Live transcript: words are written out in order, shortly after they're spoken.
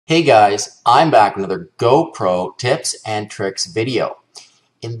Hey guys, I'm back with another GoPro tips and tricks video.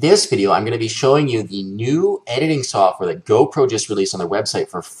 In this video, I'm going to be showing you the new editing software that GoPro just released on their website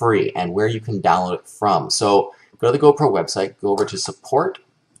for free and where you can download it from. So go to the GoPro website, go over to support,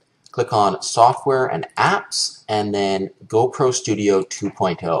 click on software and apps, and then GoPro Studio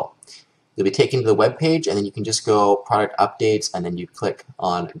 2.0. You'll be taken to the web page, and then you can just go product updates, and then you click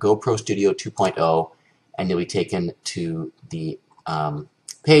on GoPro Studio 2.0, and you'll be taken to the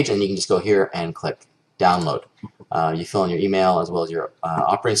page, and you can just go here and click download. You fill in your email as well as your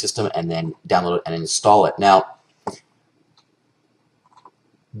operating system, and then download it and install it. Now,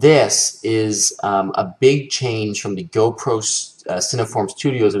 this is a big change from the GoPro Cineform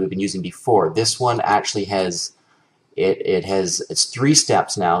Studios that we've been using before. This one actually has it's 3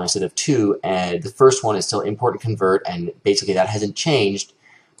 steps now instead of 2, and the first one is still import and convert, and basically that hasn't changed.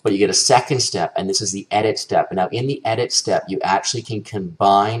 But you get a second step, and this is the edit step. And now in the edit step, you actually can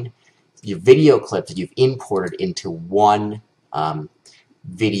combine your video clips that you've imported into one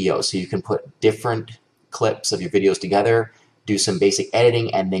video. So you can put different clips of your videos together, do some basic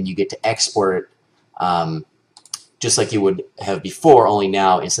editing, and then you get to export it just like you would have before, only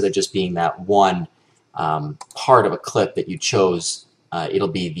now instead of just being that one part of a clip that you chose, it'll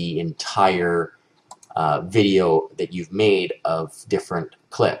be the entire video that you've made of different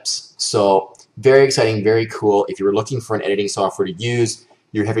clips. So very exciting, very cool. If you were looking for an editing software to use,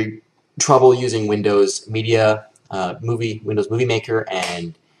 you're having trouble using Windows Media, Windows Movie Maker,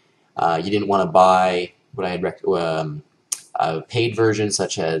 and you didn't want to buy what I had a paid version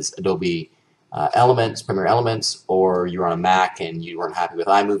such as Adobe Elements, Premiere Elements, or you're on a Mac and you weren't happy with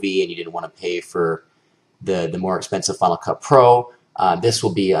iMovie and you didn't want to pay for the more expensive Final Cut Pro, this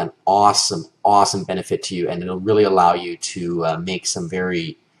will be an awesome benefit to you, and it'll really allow you to make some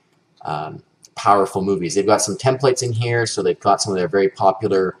very powerful movies. They've got some templates in here, so they've got some of their very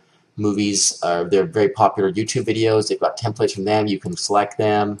popular movies, their very popular YouTube videos. They've got templates from them. You can select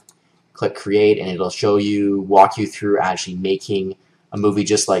them, click create, and it'll show you, walk you through actually making a movie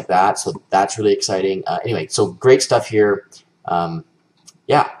just like that. So that's really exciting. Anyway, so great stuff here.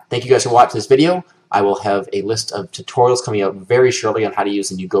 Yeah, thank you guys for watching this video. I will have a list of tutorials coming out very shortly on how to use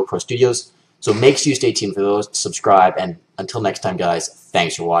the new GoPro Studios. So make sure you stay tuned for those, subscribe, and until next time, guys,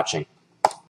 thanks for watching.